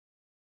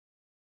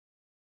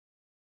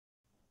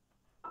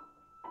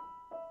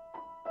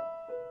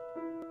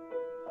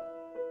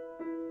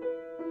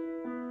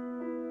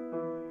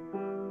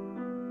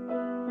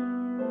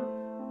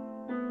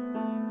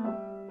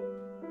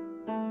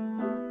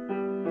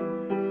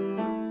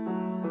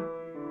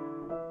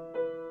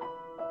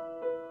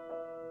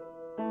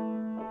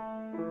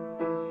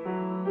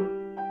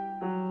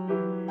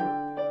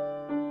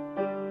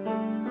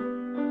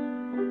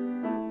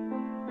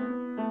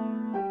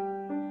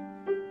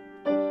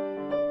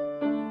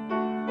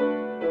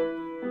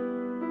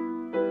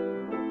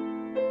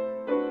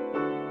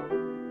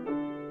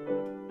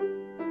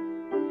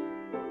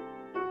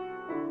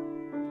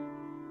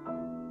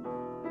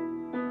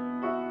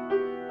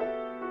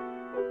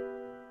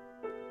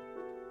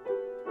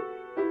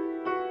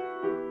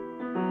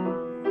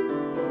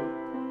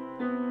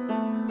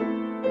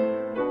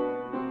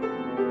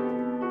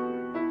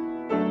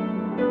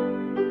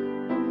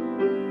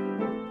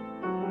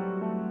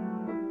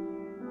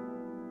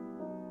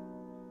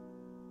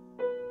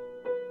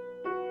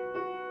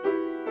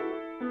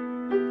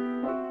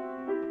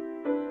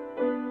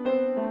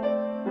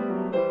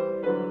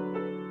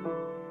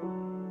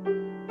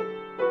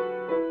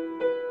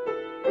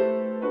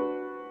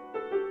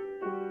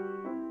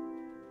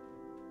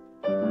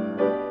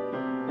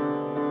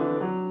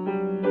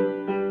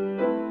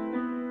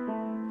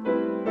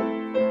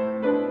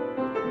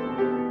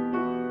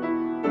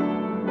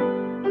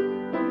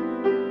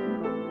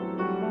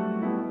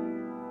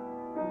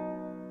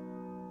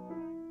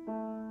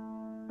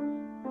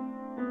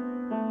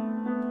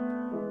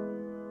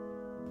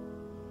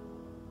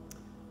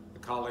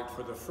Collect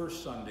for the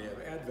first Sunday of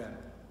Advent.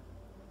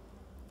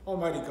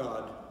 Almighty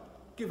God,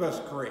 give us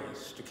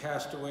grace to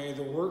cast away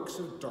the works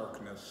of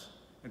darkness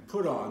and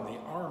put on the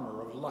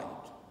armor of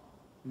light,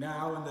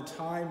 now in the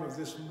time of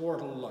this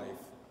mortal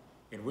life,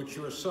 in which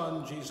your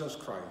Son, Jesus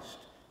Christ,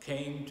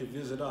 came to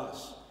visit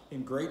us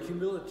in great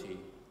humility,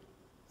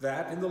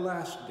 that in the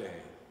last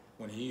day,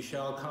 when he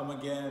shall come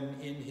again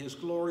in his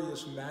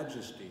glorious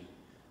majesty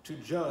to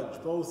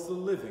judge both the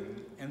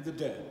living and the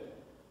dead,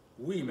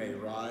 we may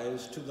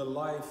rise to the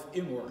life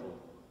immortal,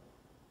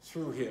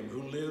 through him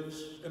who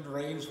lives and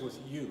reigns with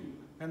you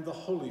and the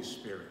Holy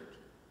Spirit,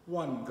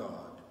 one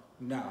God,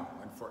 now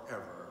and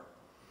forever.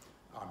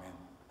 Amen.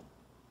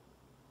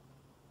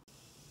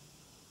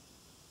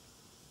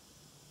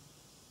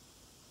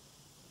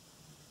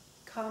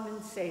 Come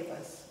and save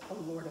us, O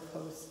Lord of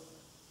hosts.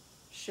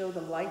 Show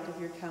the light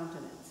of your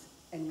countenance,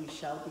 and we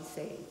shall be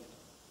saved.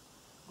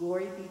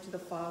 Glory be to the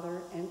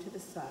Father, and to the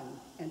Son,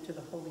 and to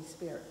the Holy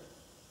Spirit.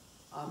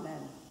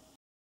 Amen.